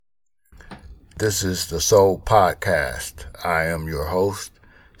This is the Soul Podcast. I am your host,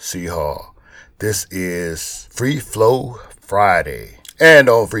 C. Hall. This is Free Flow Friday. And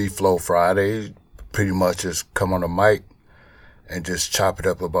on Free Flow Friday, pretty much just come on the mic and just chop it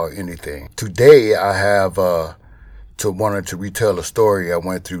up about anything. Today, I have wanted to retell a story I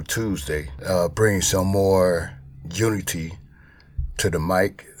went through Tuesday, bring some more unity to the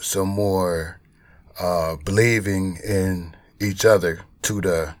mic, some more believing in each other to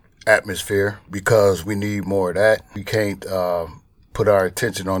the atmosphere, because we need more of that. We can't put our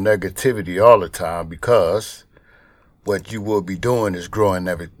attention on negativity all the time, because what you will be doing is growing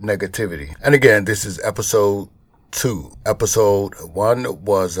negativity. And again, this is episode 2. Episode 1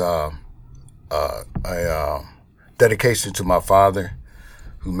 was a dedication to my father,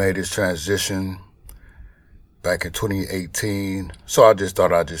 who made his transition back in 2018. So I just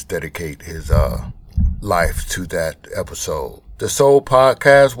thought I'd just dedicate his life to that episode. The Soul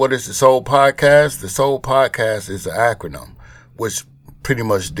Podcast. What is the Soul Podcast? The Soul Podcast is an acronym which pretty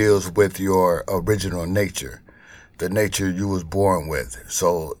much deals with your original nature, the nature you was born with.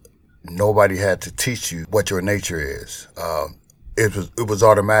 So nobody had to teach you what your nature is. It was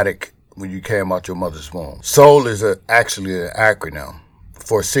automatic when you came out your mother's womb. Soul is actually an acronym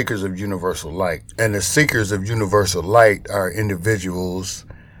for Seekers of Universal Light. And the Seekers of Universal Light are individuals,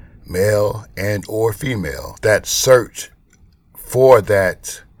 male and or female, that search for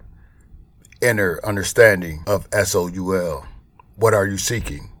that inner understanding of SOUL. What are you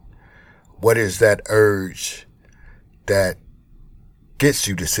seeking? What is that urge that gets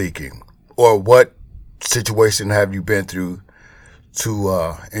you to seeking? Or what situation have you been through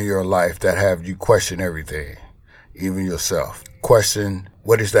in your life that have you question everything, even yourself? Question,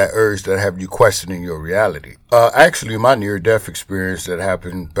 what is that urge that have you questioning your reality? Actually, my near-death experience that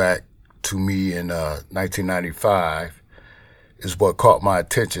happened back to me in 1995 is what caught my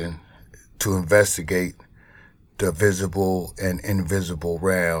attention to investigate the visible and invisible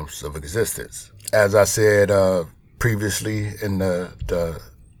realms of existence. As I said previously in the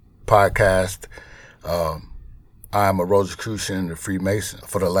podcast, I'm a Rosicrucian and a Freemason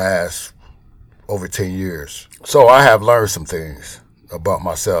for the last over 10 years. So I have learned some things about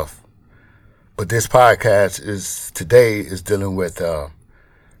myself. But this podcast today is dealing with the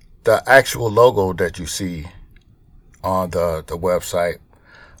actual logo that you see on the website.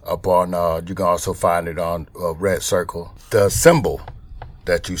 Up on, you can also find it on a red circle. The symbol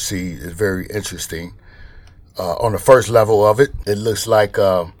that you see is very interesting. On the first level of it, it looks like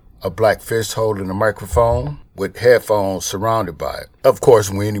a black fist holding a microphone with headphones surrounded by it. Of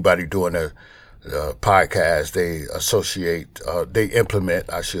course, when anybody doing a podcast, they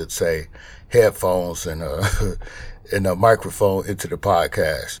implement, I should say, headphones and a microphone into the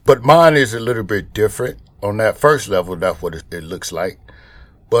podcast. But mine is a little bit different. On that first level, that's what it looks like.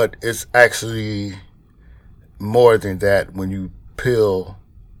 But it's actually more than that when you peel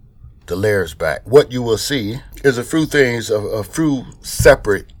the layers back. What you will see is a few things, a few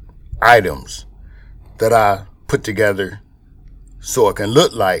separate items that I put together so it can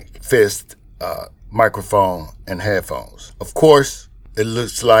look like fist, microphone, and headphones. Of course, it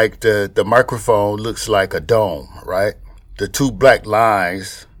looks like the microphone looks like a dome, right? The two black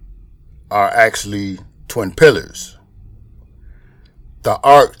lines are actually twin pillars. The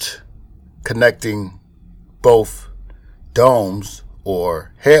arch connecting both domes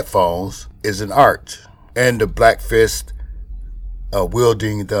or headphones is an arch. And the black fist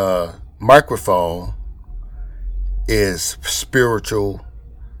wielding the microphone is the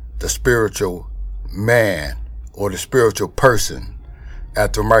spiritual man or the spiritual person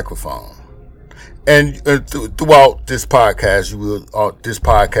at the microphone. And throughout this podcast,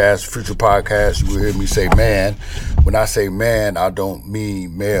 future podcasts, you will hear me say man. When I say man, I don't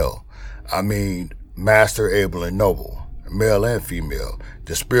mean male. I mean master, able, and noble, male and female,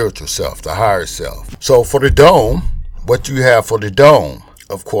 the spiritual self, the higher self. So for the dome, what you have for the dome,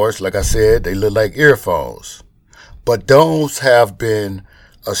 of course, like I said, they look like earphones. But domes have been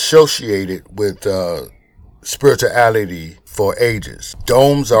associated with spirituality for ages.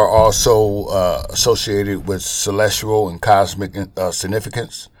 Domes are also associated with celestial and cosmic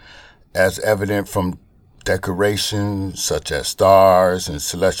significance, as evident from decorations such as stars and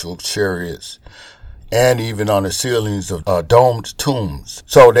celestial chariots, and even on the ceilings of domed tombs.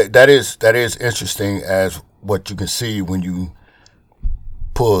 So that is interesting, as what you can see when you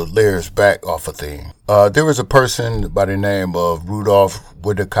pull layers back off a thing. There was a person by the name of Rudolph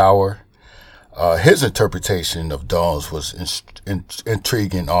Whitaker. His interpretation of domes was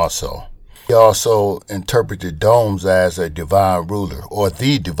intriguing also. He also interpreted domes as a divine ruler, or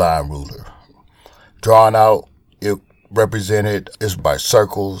the divine ruler. Drawn out, it represented is by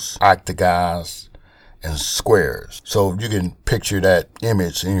circles, octagons, and squares. So if you can picture that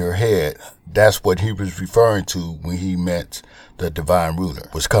image in your head, that's what he was referring to when he meant the divine ruler,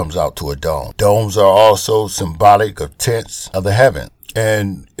 which comes out to a dome. Domes are also symbolic of tents of the heaven.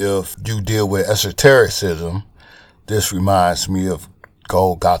 And if you deal with esotericism, this reminds me of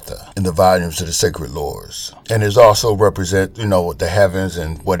Golgotha in the volumes of the sacred lores. And it also represents, the heavens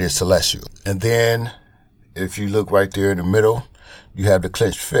and what is celestial. And then if you look right there in the middle, you have the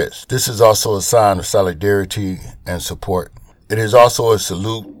clenched fist. This is also a sign of solidarity and support. It is also a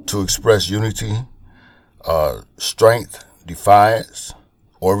salute to express unity, strength, defiance,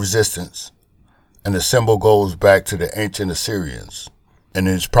 or resistance. And the symbol goes back to the ancient Assyrians. And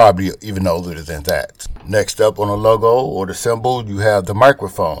it's probably even older than that. Next up on the logo or the symbol, you have the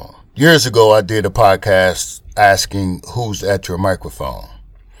microphone. Years ago, I did a podcast asking who's at your microphone?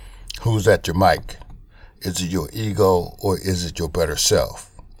 Who's at your mic? Is it your ego or is it your better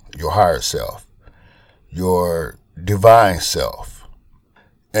self, your higher self, your divine self?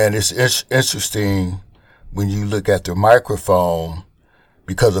 And it's interesting when you look at the microphone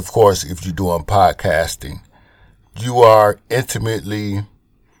because, of course, if you're doing podcasting, you are intimately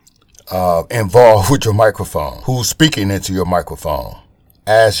involved with your microphone. Who's speaking into your microphone?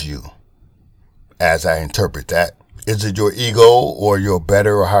 As I interpret that. Is it your ego or your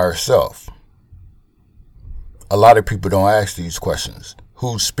better or higher self? A lot of people don't ask these questions.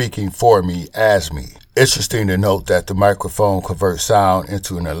 Who's speaking for me as me? Interesting to note that the microphone converts sound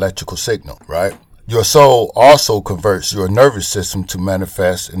into an electrical signal, right? Your soul also converts your nervous system to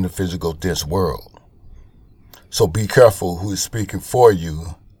manifest in the physical dense world. So be careful who is speaking for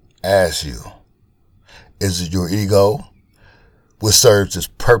you as you. Is it your ego, which serves its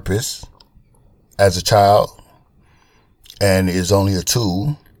purpose as a child and is only a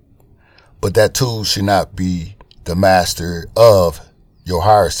tool, but that tool should not be the master of your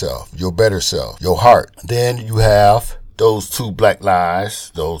higher self, your better self, your heart. Then you have those two black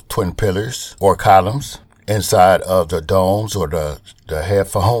lines, those twin pillars or columns inside of the domes or the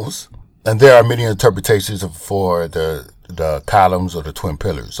headphones. And there are many interpretations for the columns or the twin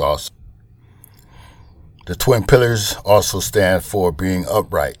pillars also. The twin pillars also stand for being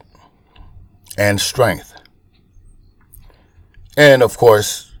upright and strength. And of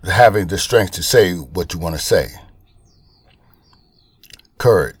course, having the strength to say what you want to say.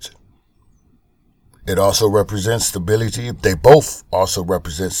 Courage. It also represents stability. They both also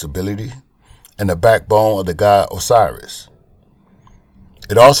represent stability and the backbone of the god Osiris.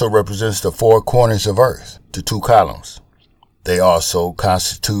 It also represents the four corners of earth, the two columns. They also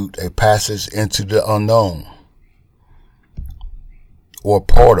constitute a passage into the unknown or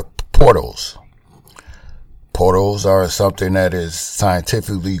portals. Portals are something that is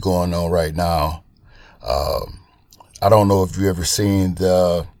scientifically going on right now. I don't know if you ever seen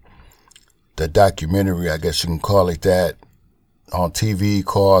the documentary, I guess you can call it that, on TV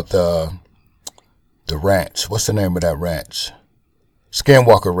called the Ranch. What's the name of that ranch?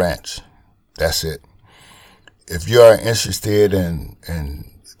 Skinwalker Ranch. That's it. If you are interested in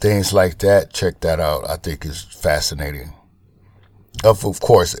things like that, check that out. I think it's fascinating. Of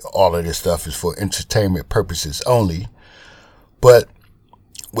course, all of this stuff is for entertainment purposes only. But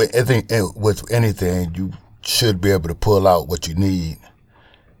with anything, you should be able to pull out what you need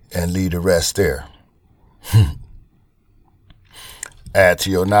and leave the rest there. Add to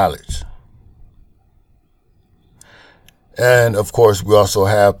your knowledge. And of course, we also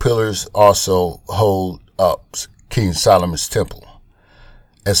have pillars also hold up King Solomon's temple,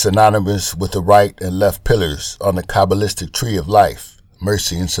 and synonymous with the right and left pillars on the Kabbalistic tree of life,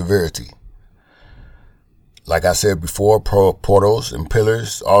 mercy and severity. Like I said before, portals and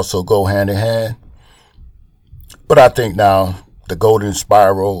pillars also go hand in hand. But I think now the golden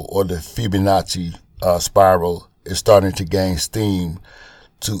spiral or the Fibonacci spiral is starting to gain steam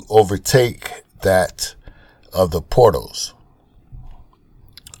to overtake that of the portals.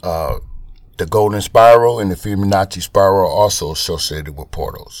 The golden spiral and the Fibonacci spiral are also associated with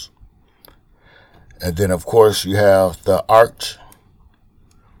portals. And then, of course, you have the arch.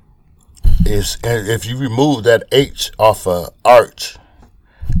 If you remove that H off of arch,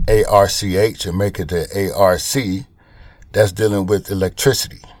 ARCH, and make it the ARC, that's dealing with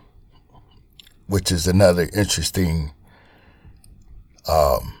electricity, which is another interesting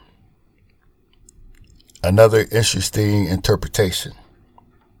interpretation.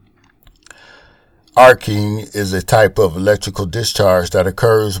 Arcing is a type of electrical discharge that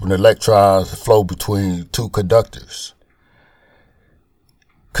occurs when electrons flow between two conductors.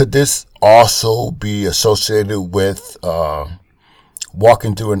 Could this also be associated with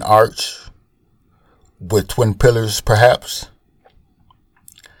walking through an arch with twin pillars, perhaps,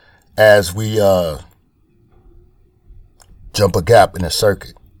 as we jump a gap in a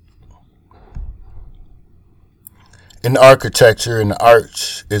circuit. In architecture, an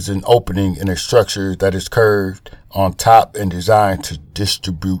arch is an opening in a structure that is curved on top and designed to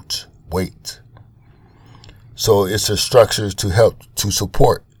distribute weight. So it's a structure to help to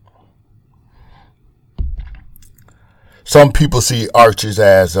support. Some people see arches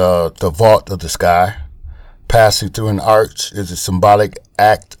as the vault of the sky. Passing through an arch is a symbolic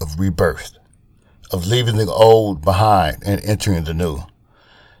act of rebirth, of leaving the old behind and entering the new.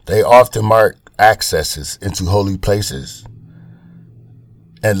 They often mark accesses into holy places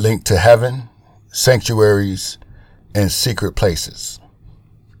and link to heaven, sanctuaries, and secret places.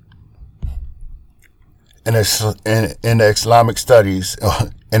 In Islamic studies,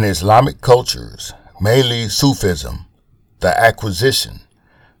 in Islamic cultures, mainly Sufism, the acquisition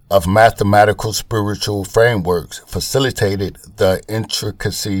of mathematical spiritual frameworks facilitated the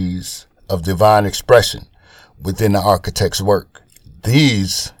intricacies of divine expression within the architect's work.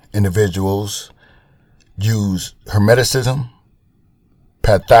 These individuals use Hermeticism,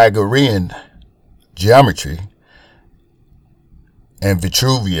 Pythagorean geometry, and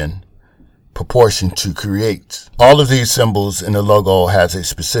Vitruvian proportion to create. All of these symbols in the logo has a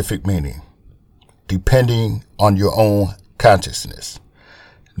specific meaning, depending on your own consciousness.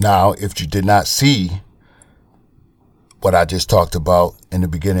 Now, if you did not see what I just talked about in the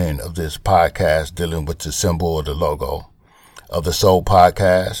beginning of this podcast dealing with the symbol or the logo of the Soul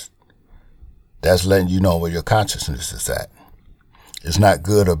Podcast, that's letting you know where your consciousness is at. It's not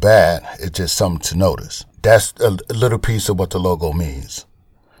good or bad. It's just something to notice. That's a little piece of what the logo means.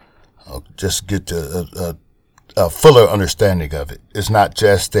 Just get a fuller understanding of it. It's not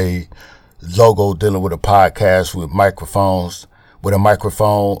just a logo dealing with a podcast with microphones, with a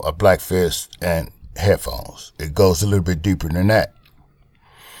microphone, a black fist, and headphones. It goes a little bit deeper than that.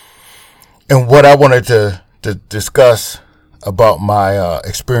 And what I wanted to discuss about my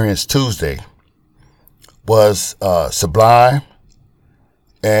experience Tuesday was sublime,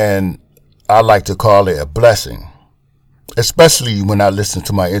 and I like to call it a blessing, especially when I listen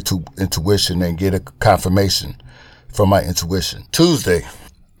to my intuition and get a confirmation from my intuition. Tuesday,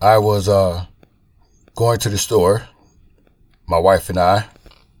 I was going to the store. My wife and I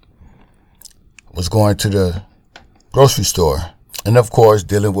was going to the grocery store. And of course,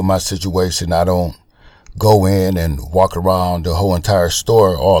 dealing with my situation, I don't go in and walk around the whole entire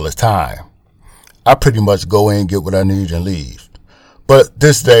store all the time. I pretty much go in, get what I need, and leave. But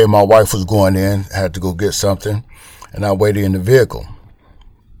this day, my wife was going in, had to go get something, and I waited in the vehicle.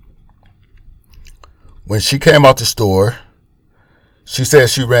 When she came out the store, she said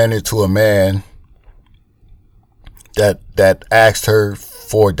she ran into a man that asked her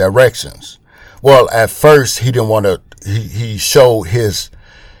for directions. Well, at first he didn't want to. He showed his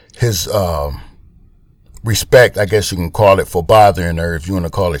respect, I guess you can call it, for bothering her, if you want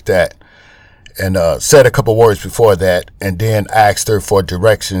to call it that, and said a couple words before that, and then asked her for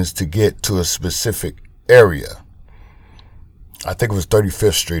directions to get to a specific area. I think it was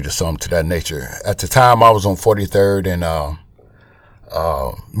 35th Street or something to that nature. At the time, I was on 43rd and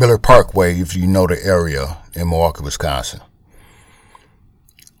Miller Parkway, if you know the area in Milwaukee, Wisconsin.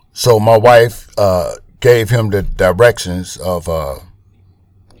 So my wife gave him the directions of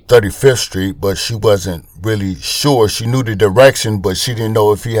 35th Street, but she wasn't really sure. She knew the direction, but she didn't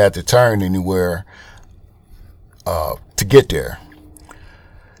know if he had to turn anywhere to get there.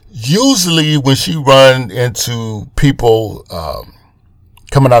 Usually when she run into people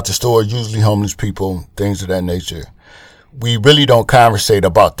coming out the store, usually homeless people, things of that nature, we really don't conversate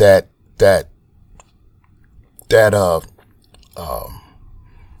about that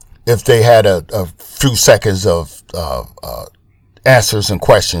if they had a few seconds of answers and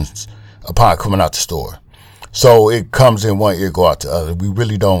questions upon coming out the store. So it comes in one ear, go out the other. We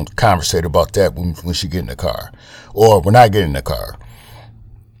really don't conversate about that when she get in the car, or when I get in the car.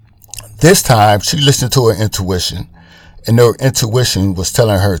 This time she listened to her intuition, and her intuition was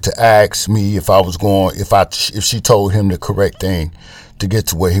telling her to ask me if I was going, if she told him the correct thing to get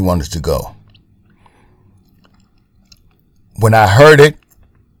to where he wanted to go. When I heard it,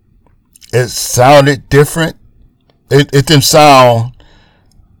 it sounded different. It didn't sound.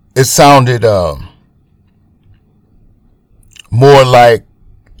 It sounded more like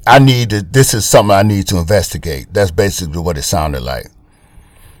this is something I need to investigate. That's basically what it sounded like.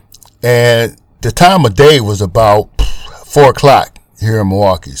 And the time of day was about 4 o'clock here in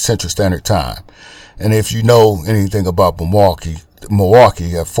Milwaukee, Central Standard Time. And if you know anything about Milwaukee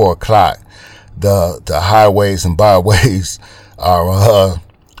at 4 o'clock, the highways and byways are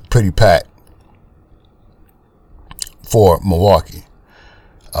pretty packed. for Milwaukee,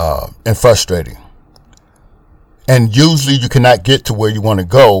 and frustrating. And usually you cannot get to where you want to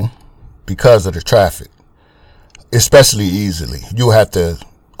go because of the traffic, especially easily. You have to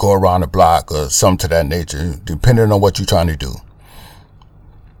go around the block or something to that nature, depending on what you're trying to do,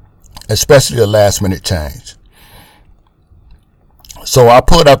 especially a last minute change. So I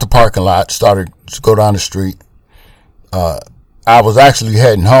pulled out the parking lot, started to go down the street. I was actually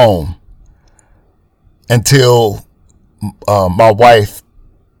heading home until my wife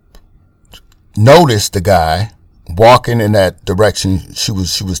noticed the guy walking in that direction she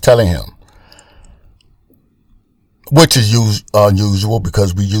was telling him, which is unusual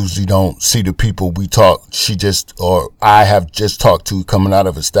because we usually don't see the people I have just talked to coming out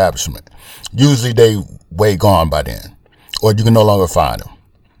of establishment. Usually they way gone by then, or you can no longer find them.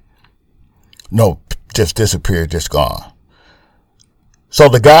 No, just disappeared, just gone. So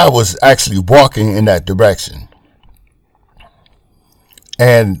the guy was actually walking in that direction.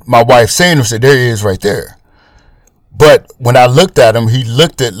 And my wife seen him, said, there he is right there. But when I looked at him, he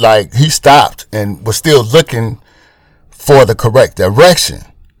looked at like he stopped and was still looking for the correct direction,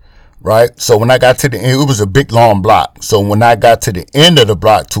 right? So when I got to the end, it was a big long block. So when I got to the end of the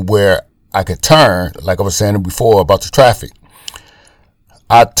block to where I could turn, like I was saying before about the traffic,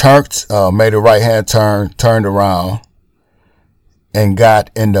 I turned, made a right hand turn, turned around, and got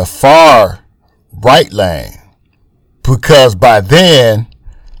in the far right lane, because by then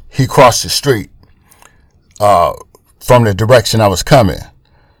he crossed the street from the direction I was coming.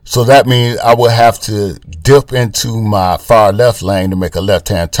 So that means I would have to dip into my far left lane to make a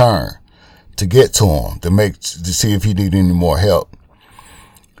left-hand turn to get to him, to see if he needed any more help.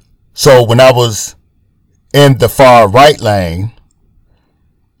 So when I was in the far right lane,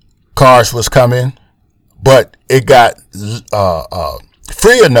 cars was coming, but it got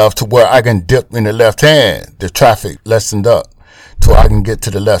free enough to where I can dip in the left hand. The traffic lessened up so I can get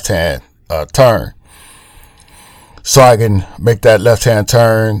to the left hand turn. So I can make that left-hand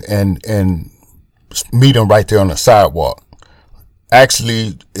turn and meet him right there on the sidewalk.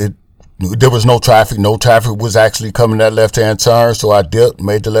 Actually, there was no traffic. No traffic was actually coming that left-hand turn. So I dipped,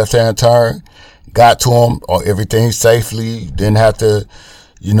 made the left-hand turn, got to him, or everything safely. Didn't have to,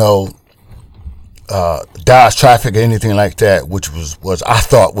 dodge traffic or anything like that, which was I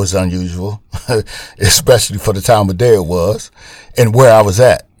thought was unusual, especially for the time of day it was and where I was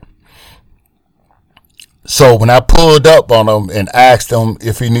at. So when I pulled up on him and asked him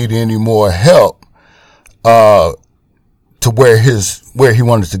if he needed any more help to where he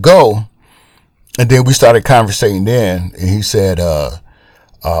wanted to go, and then we started conversating then, and he said, he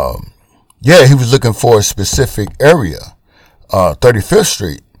was looking for a specific area, 35th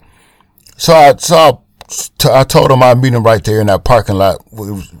Street. So I told him I'd meet him right there in that parking lot. It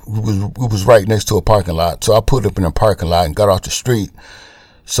was right next to a parking lot. So I pulled up in a parking lot and got off the street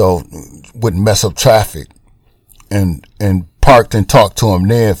so wouldn't mess up traffic, and parked and talked to him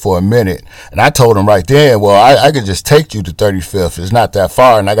then for a minute. And I told him right there, well, I could just take you to 35th. It's not that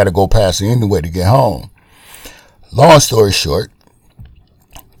far, and I got to go past it anyway to get home. Long story short,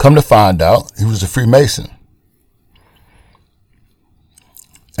 come to find out, he was a Freemason.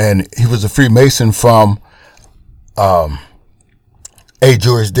 And he was a Freemason from a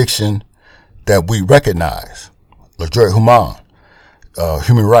jurisdiction that we recognize, Le Droit Humain,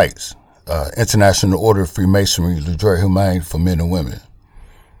 human rights, International Order of Freemasonry, Le Droit Humain for men and women.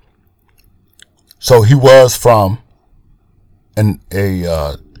 So he was from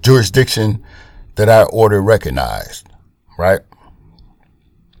a jurisdiction that our order recognized, right?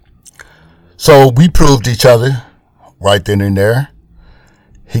 So we proved each other right then and there.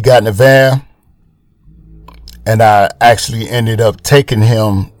 He got in the van, and I actually ended up taking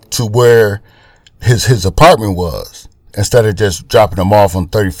him to where his apartment was, instead of just dropping him off on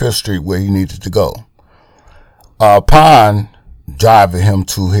 35th Street where he needed to go. Upon driving him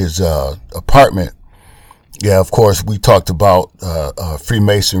to his apartment, of course, we talked about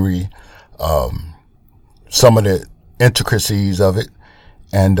Freemasonry, some of the intricacies of it,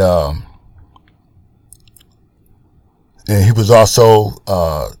 and he was also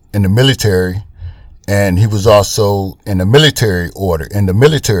in the military, and he was also in the military order, in the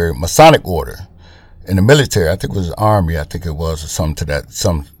military Masonic order, in the military. I think it was the Army. I think it was, or something to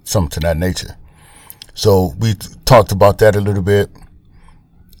that nature. So we talked about that a little bit.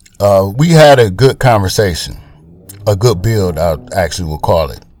 We had a good conversation, a good build, I actually will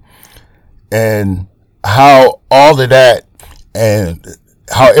call it, and how all of that and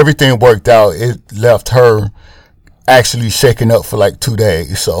how everything worked out. It left her actually shaken up for like 2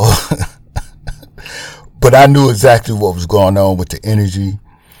 days. So, but I knew exactly what was going on with the energy.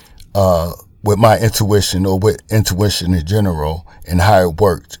 with my intuition, or with intuition in general, and how it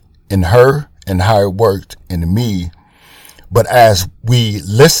worked in her and how it worked in me. But as we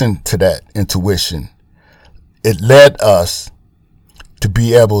listened to that intuition, it led us to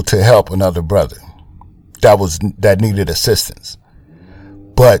be able to help another brother that needed assistance.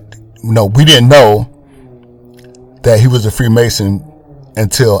 But we didn't know that he was a Freemason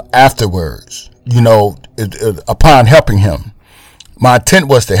until afterwards. Upon helping him, my intent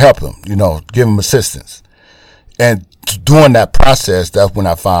was to help him, give him assistance. And during that process, that's when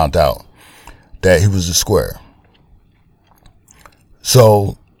I found out that he was a square.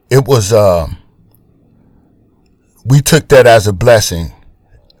 So it was, we took that as a blessing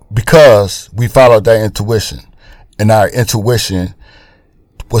because we followed that intuition, and our intuition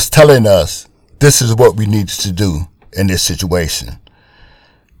was telling us this is what we needed to do in this situation.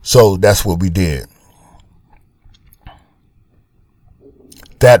 So that's what we did.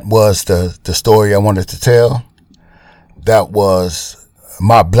 That was the story I wanted to tell. That was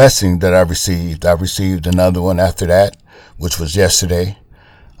my blessing that I received. I received another one after that, which was yesterday.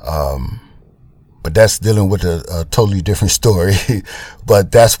 But that's dealing with a totally different story.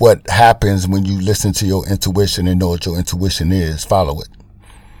 But that's what happens when you listen to your intuition and know what your intuition is. Follow it.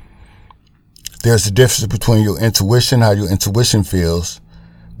 There's a difference between your intuition, how your intuition feels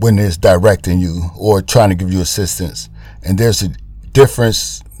when it's directing you or trying to give you assistance. And there's a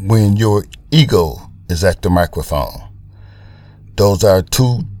difference when your ego is at the microphone. Those are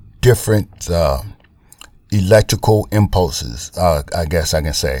two different electrical impulses, I guess I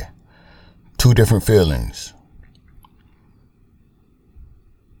can say. Two different feelings.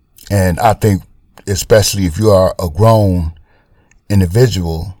 And I think, especially if you are a grown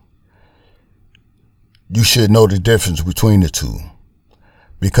individual, you should know the difference between the two.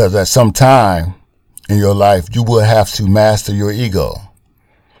 Because at some time in your life, you will have to master your ego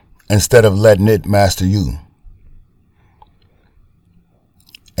instead of letting it master you.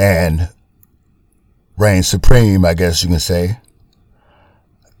 And reign supreme, I guess you can say,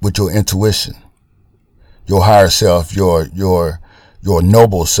 with your intuition, your higher self, your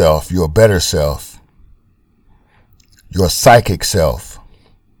noble self, your better self, your psychic self.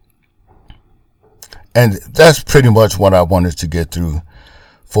 And that's pretty much what I wanted to get through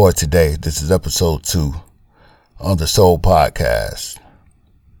for today. This is episode 2 on the Soul Podcast.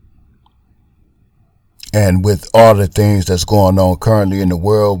 And with all the things that's going on currently in the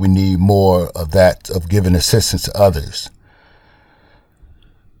world, we need more of that, of giving assistance to others,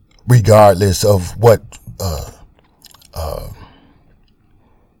 regardless of what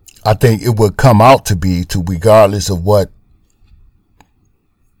I think it would come out to be, regardless of what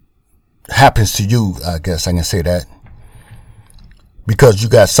happens to you. I guess I can say that, because you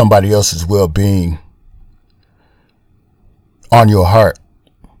got somebody else's well-being on your heart.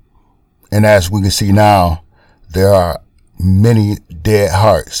 And as we can see now, there are many dead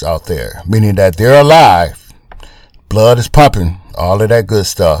hearts out there, meaning that they're alive, blood is pumping, all of that good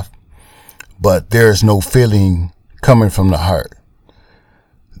stuff, but there is no feeling coming from the heart.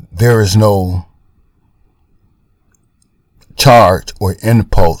 There is no charge or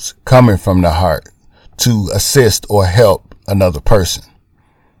impulse coming from the heart to assist or help another person,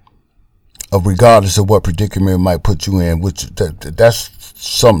 regardless of what predicament it might put you in, which that's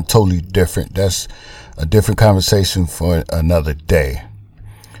something totally different. That's a different conversation for another day.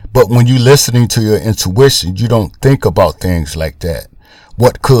 But when you're listening to your intuition, you don't think about things like that.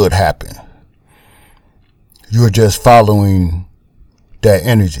 What could happen? You're just following that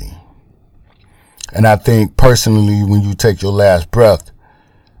energy. And I think personally, when you take your last breath,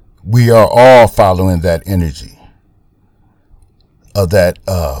 we are all following that energy of that,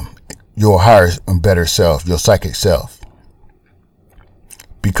 your higher and better self, your psychic self.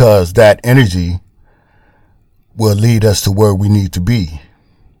 Because that energy will lead us to where we need to be.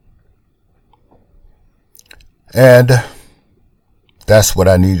 And that's what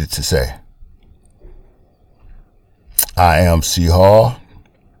I needed to say. I am C. Hall.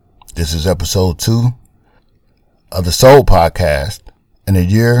 This is episode 2 of the Soul Podcast in the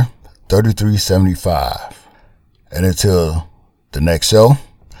year 3375. And until the next show,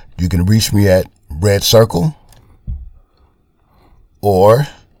 you can reach me at Red Circle or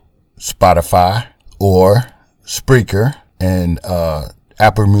Spotify or Spreaker and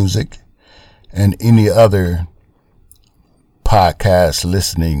Apple Music and any other podcast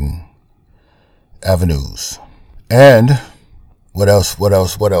listening avenues. And what else?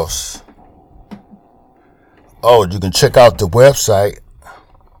 Oh, you can check out the website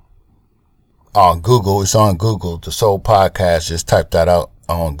on Google. It's on Google, the Soul Podcast. Just type that out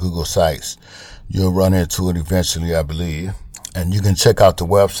on Google sites. You'll run into it eventually, I believe. And you can check out the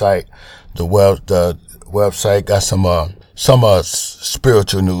website the website got some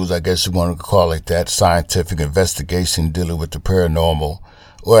spiritual news, I guess you want to call it that, scientific investigation dealing with the paranormal,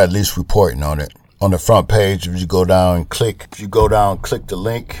 or at least reporting on it. On the front page, if you go down, click the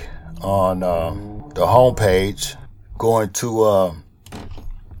link on the home page, going to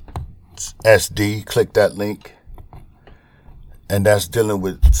SD, click that link, and that's dealing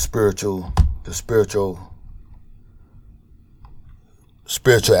with spirituality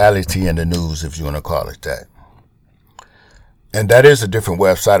in the news, if you want to call it that. And that is a different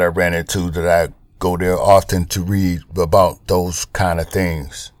website I ran into that I go there often to read about those kind of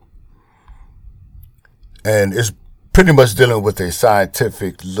things. And it's pretty much dealing with a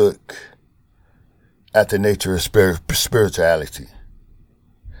scientific look at the nature of spirituality,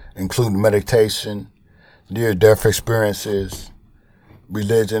 including meditation, near-death experiences,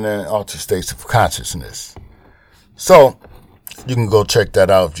 religion, and altered states of consciousness. So you can go check that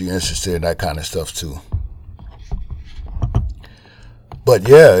out if you're interested in that kind of stuff too. But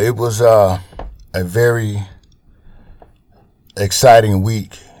yeah, it was a very exciting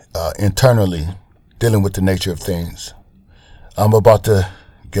week internally dealing with the nature of things. I'm about to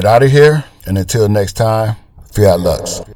get out of here, and until next time, fiat lux.